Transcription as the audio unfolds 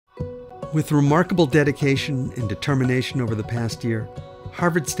With remarkable dedication and determination over the past year,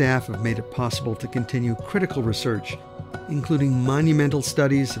 Harvard staff have made it possible to continue critical research, including monumental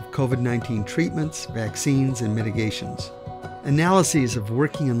studies of COVID-19 treatments, vaccines, and mitigations, analyses of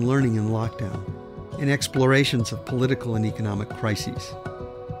working and learning in lockdown, and explorations of political and economic crises.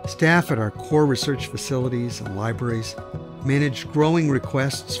 Staff at our core research facilities and libraries managed growing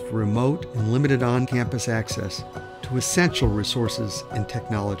requests for remote and limited on-campus access to essential resources and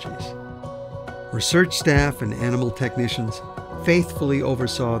technologies. Research staff and animal technicians faithfully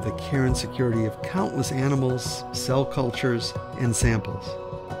oversaw the care and security of countless animals, cell cultures, and samples.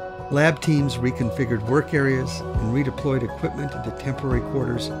 Lab teams reconfigured work areas and redeployed equipment into temporary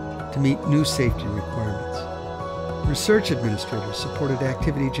quarters to meet new safety requirements. Research administrators supported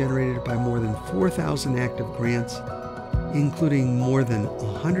activity generated by more than 4,000 active grants, including more than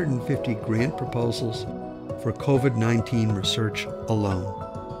 150 grant proposals for COVID-19 research alone.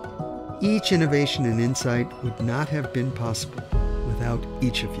 Each innovation and insight would not have been possible without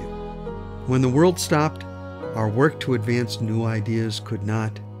each of you. When the world stopped, our work to advance new ideas could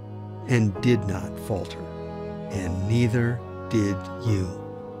not and did not falter, and neither did you.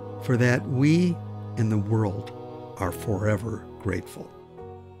 For that, we and the world are forever grateful.